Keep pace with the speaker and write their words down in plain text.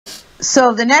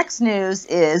So the next news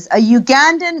is a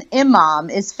Ugandan Imam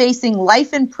is facing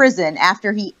life in prison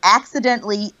after he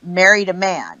accidentally married a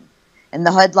man. And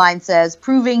the headline says,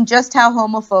 proving just how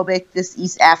homophobic this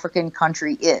East African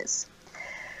country is.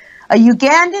 A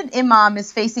Ugandan Imam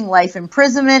is facing life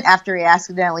imprisonment after he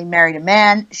accidentally married a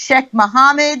man. Sheikh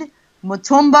Mohammed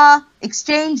Mutumba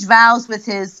exchanged vows with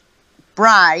his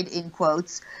bride, in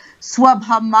quotes,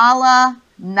 Swabullah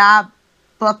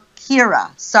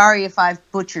Nabukeera. Sorry if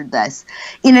I've butchered this.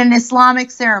 In an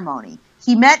Islamic ceremony.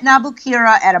 He met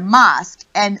Nabukeera at a mosque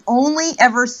and only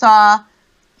ever saw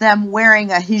them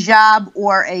wearing a hijab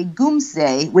or a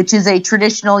gomesi, which is a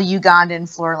traditional Ugandan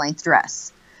floor-length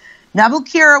dress.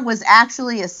 Nabukeera was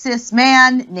actually a cis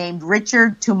man named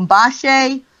Richard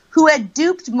Tumushabe, who had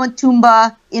duped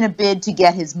Mutumba in a bid to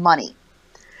get his money.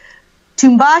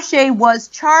 Tumushabe was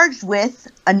charged with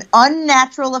an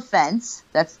unnatural offence,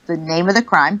 that's the name of the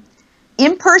crime,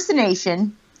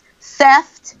 impersonation,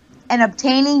 theft, and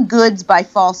obtaining goods by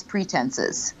false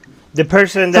pretenses. The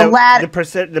person that the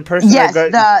person yes,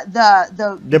 that got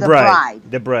the bride.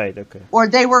 The bride, okay. Or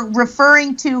they were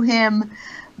referring to him,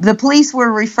 the police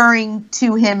were referring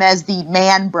to him as the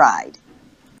man bride.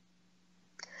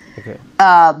 Okay.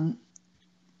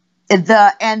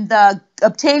 The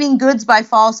obtaining goods by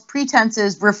false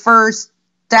pretenses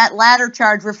that latter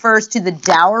charge refers to the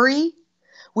dowry,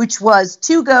 which was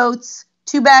 2 goats,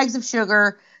 2 bags of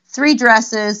sugar, 3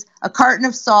 dresses, a carton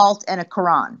of salt, and a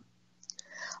Koran.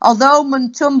 Although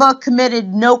Mutumba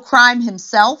committed no crime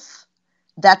himself,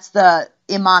 that's the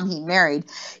imam he married,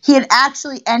 he had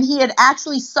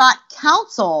actually sought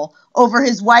counsel over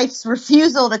his wife's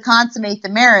refusal to consummate the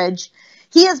marriage.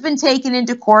 He has been taken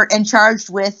into court and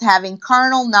charged with having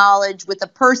carnal knowledge with a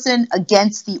person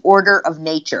against the order of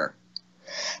nature.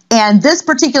 And this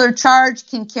particular charge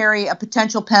can carry a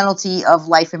potential penalty of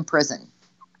life in prison.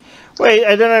 Wait,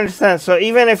 I don't understand. So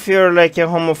even if you're like a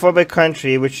homophobic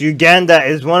country, which Uganda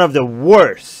is one of the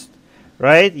worst,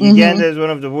 right? Mm-hmm. Uganda is one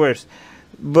of the worst.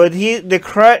 But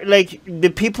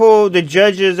the people, the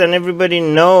judges and everybody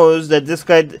knows that this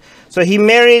guy, so he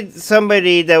married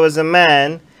somebody that was a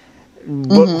man,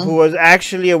 mm-hmm. who was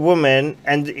actually a woman,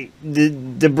 and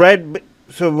the bride,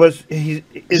 so was he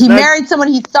married someone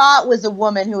he thought was a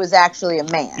woman who was actually a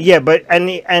man. Yeah, but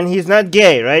and he's not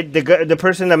gay, right? The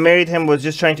person that married him was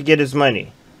just trying to get his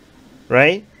money,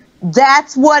 right?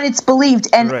 That's what it's believed.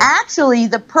 And right. Actually,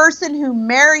 the person who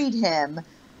married him,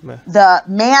 the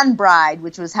man bride,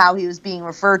 which was how he was being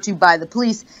referred to by the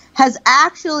police, has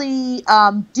actually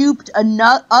duped a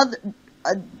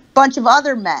bunch of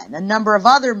other men, a number of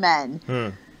other men.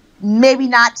 Maybe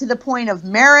not to the point of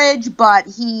marriage, but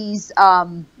he's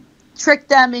tricked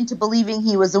them into believing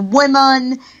he was a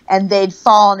woman, and they'd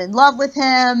fallen in love with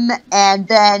him, and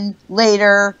then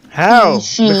later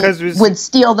she would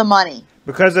steal the money.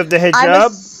 Because of the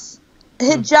hijab?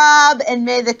 Hijab and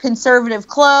maybe the conservative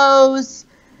clothes,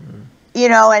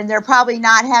 and they're probably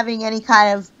not having any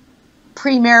kind of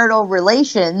premarital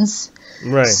relations.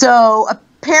 Right. So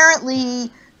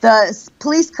apparently the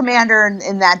police commander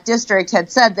in that district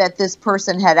had said that this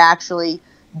person had actually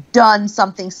done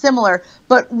something similar.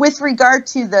 But with regard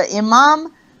to the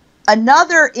imam,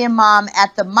 another imam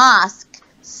at the mosque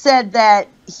said that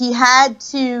he had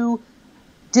to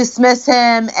dismiss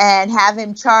him and have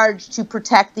him charged to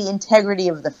protect the integrity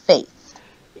of the faith.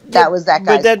 That was that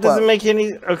guy's But that quote. doesn't make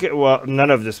any... Okay, well,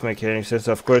 none of this makes any sense,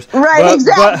 of course. Right,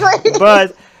 exactly.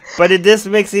 But this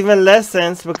makes even less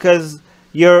sense because...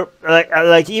 You're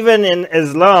like even in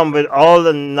Islam with all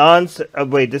the nonsense.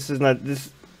 Wait, this is not this.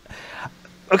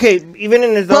 Okay, even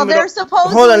in Islam. Well, they're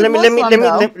supposedly hold on.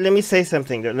 Let me say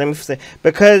something. Let me say,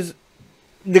 because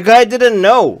the guy didn't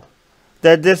know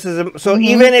that this is so. Mm-hmm.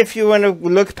 Even if you want to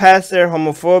look past their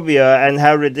homophobia and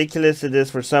how ridiculous it is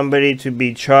for somebody to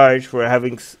be charged for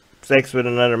having sex with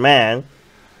another man,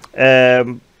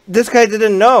 this guy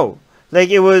didn't know. Like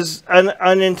it was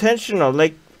unintentional.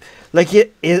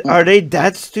 Are they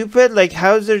that stupid? Like,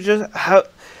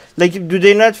 do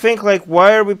they not think, like,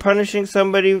 why are we punishing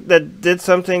somebody that did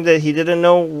something that he didn't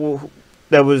know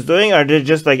that was doing? Are they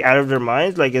just, like, out of their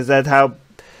minds? Like, is that how,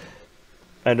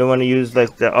 I don't want to use,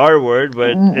 like, the R word,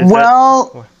 but...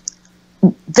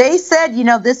 They said,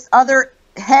 this other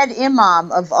head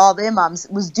imam of all the imams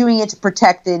was doing it to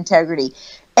protect the integrity.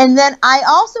 And then I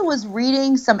also was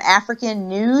reading some African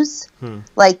news,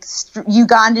 like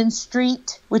Ugandan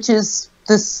Street, which is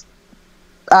this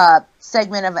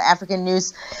segment of African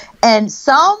news. And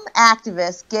some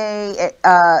activists, gay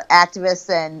activists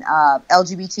and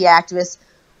LGBT activists,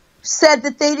 said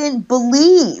that they didn't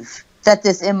believe that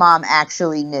this imam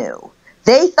actually knew.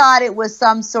 They thought it was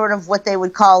some sort of what they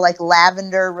would call like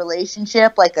lavender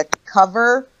relationship, like a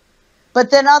cover. But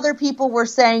then other people were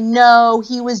saying, no,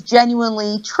 he was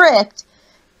genuinely tricked.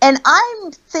 And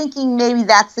I'm thinking maybe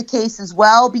that's the case as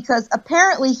well, because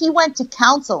apparently he went to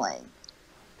counseling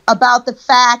about the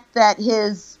fact that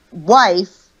his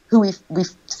wife, who we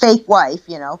fake wife,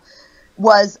 you know,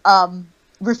 was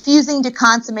refusing to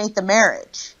consummate the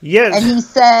marriage. Yes. And he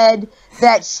said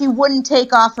that she wouldn't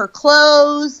take off her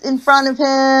clothes in front of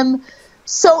him.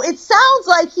 So it sounds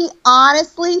like he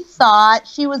honestly thought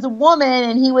she was a woman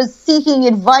and he was seeking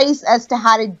advice as to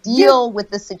how to deal with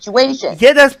the situation.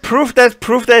 Yeah, that's proof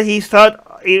that he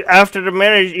thought after the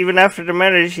marriage, even after the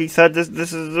marriage, he thought this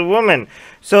is a woman.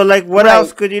 So, like, what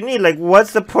else could you need? Like,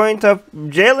 what's the point of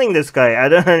jailing this guy? I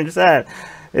don't understand.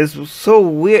 It's so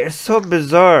weird, so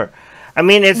bizarre. I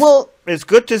mean, it's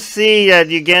good to see that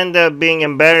Uganda being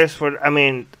embarrassed for. I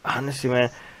mean, honestly,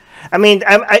 man. I mean,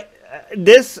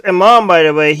 this Imam, by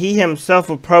the way, he himself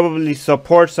would probably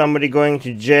support somebody going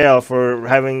to jail for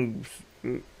having.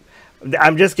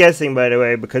 I'm just guessing, by the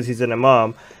way, because he's an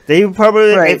Imam. They would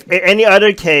probably, if any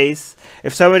other case,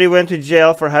 if somebody went to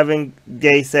jail for having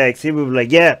gay sex, he would be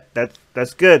like, "Yeah,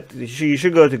 that's good. You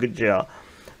should go to jail."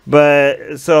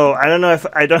 But so I don't know if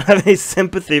I don't have any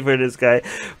sympathy for this guy,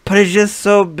 but it's just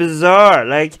so bizarre.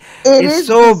 Like it's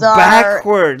so bizarre.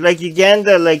 Backward. Like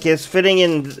Uganda, like is fitting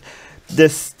in the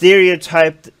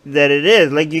stereotype that it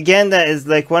is. Like Uganda is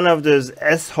like one of those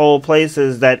S-hole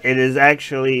places that it is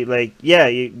actually like, yeah,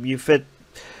 you fit.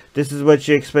 This is what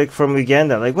you expect from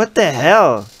Uganda. Like what the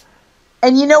hell?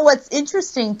 And you know what's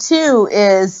interesting too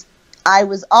is I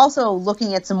was also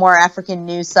looking at some more African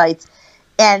news sites.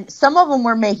 And some of them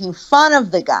were making fun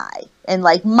of the guy and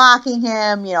like mocking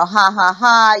him, you know, ha ha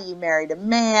ha, you married a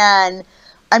man.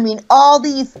 I mean, all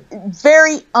these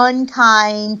very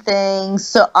unkind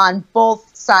things on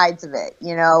both sides of it,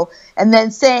 you know, and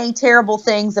then saying terrible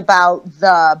things about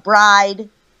the bride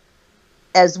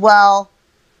as well.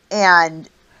 And,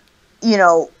 you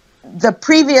know, the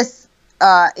previous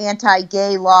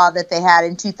anti-gay law that they had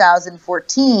in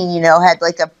 2014, you know, had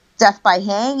like a death by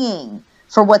hanging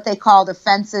for what they called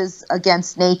offenses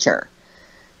against nature.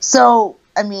 So,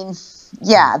 I mean,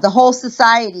 yeah, the whole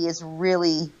society is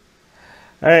really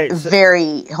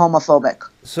very homophobic.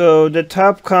 So the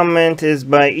top comment is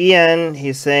by Ian.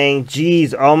 He's saying,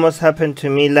 geez, almost happened to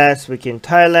me last week in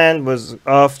Thailand. Was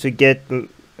off to get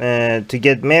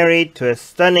married to a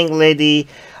stunning lady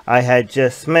I had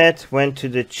just met. Went to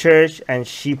the church and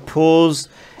she pulls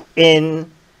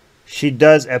in. She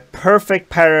does a perfect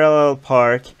parallel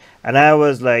park. And I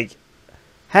was like,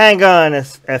 hang on a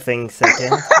effing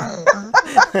second.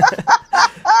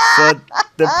 So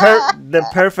the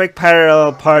perfect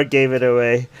parallel park gave it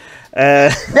away. No,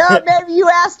 maybe you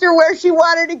asked her where she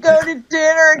wanted to go to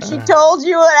dinner and she told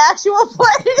you an actual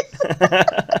place.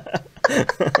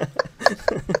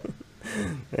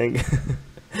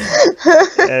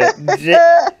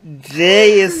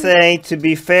 Jay is saying, to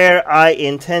be fair, I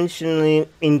intentionally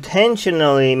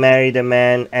married a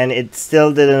man and it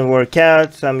still didn't work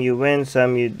out. Some you win,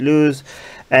 some you lose.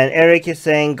 And Eric is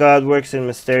saying God works in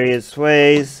mysterious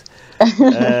ways.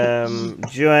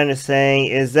 Joanne is saying,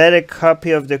 is that a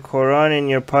copy of the Koran in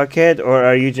your pocket or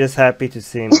are you just happy to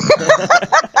see me?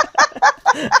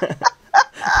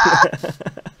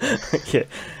 Okay.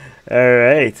 All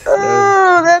right.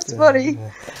 Oh, that's funny.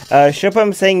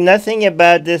 Shopam saying, nothing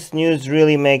about this news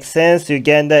really makes sense.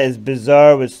 Uganda is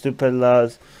bizarre with stupid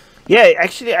laws. Yeah,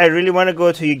 actually, I really want to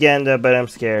go to Uganda, but I'm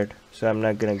scared, so I'm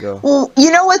not going to go. Well,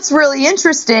 you know what's really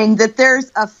interesting? That there's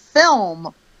a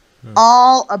film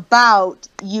all about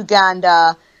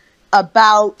Uganda,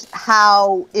 about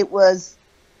how it was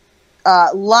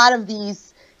a lot of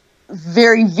these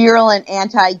very virulent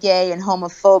anti-gay and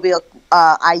homophobic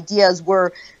ideas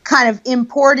were kind of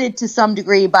imported to some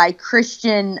degree by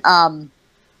Christian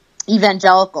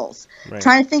evangelicals. Right.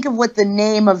 Trying to think of what the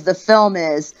name of the film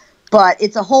is, but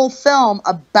it's a whole film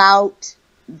about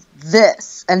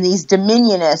this and these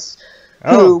dominionists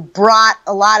who brought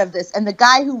a lot of this. And the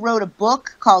guy who wrote a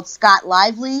book called Scott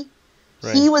Lively,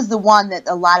 he was the one that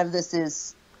a lot of this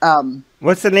is.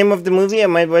 What's the name of the movie? I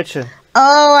might watch it.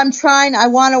 Oh, I'm trying. I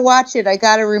want to watch it. I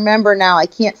got to remember now. I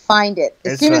can't find it.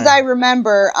 As soon as I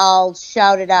remember, I'll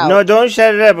shout it out. No, don't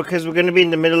shout it out because we're going to be in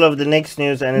the middle of the next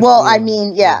news. And well, I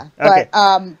mean, yeah. Okay. But,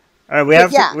 all right, we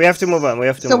have to move on.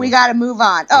 We got to move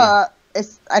on. Yeah.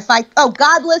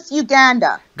 Godless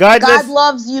Uganda. God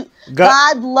loves you.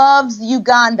 God loves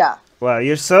Uganda. Wow,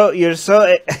 you're so atheist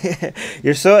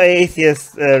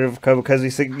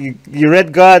because you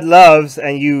read God loves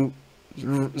and you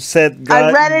said God.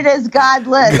 I read it as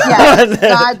godless. Yes,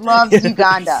 God loves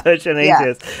Uganda. Such an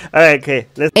atheist. All right, okay.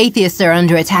 Atheists are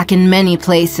under attack in many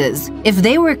places. If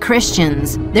they were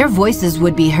Christians, their voices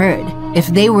would be heard. If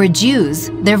they were Jews,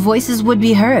 their voices would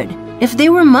be heard. If they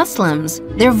were Muslims,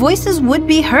 their voices would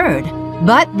be heard.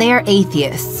 But they are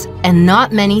atheists, and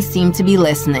not many seem to be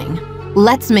listening.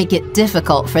 Let's make it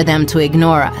difficult for them to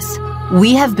ignore us.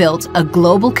 We have built a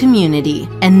global community,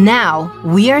 and now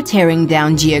we are tearing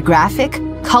down geographic,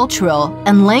 cultural,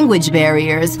 and language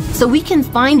barriers so we can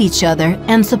find each other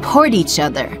and support each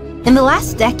other. In the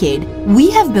last decade, we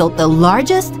have built the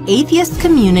largest atheist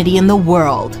community in the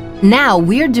world. Now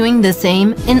we're doing the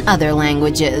same in other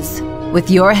languages. With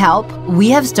your help, we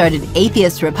have started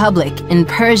Atheist Republic in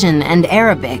Persian and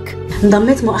Arabic.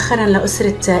 انضميت مؤخرا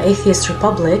لأسرة Atheist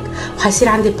Republic وحيصير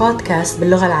عندي بودكاست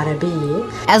باللغة العربية.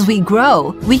 As we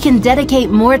grow, we can dedicate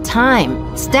more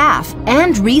time, staff,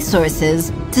 and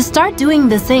resources to start doing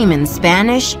the same in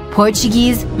Spanish,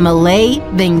 Portuguese, Malay,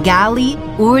 Bengali,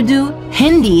 Urdu,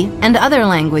 Hindi, and other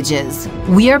languages.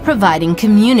 We are providing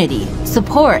community,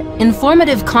 support,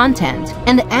 informative content,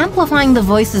 and amplifying the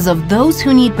voices of those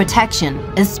who need protection,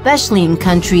 especially in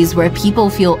countries where people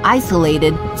feel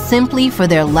isolated simply for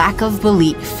their lack of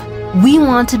belief. We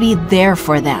want to be there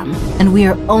for them, and we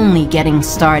are only getting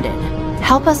started.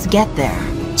 Help us get there.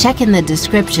 Check in the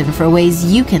description for ways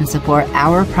you can support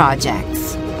our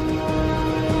projects.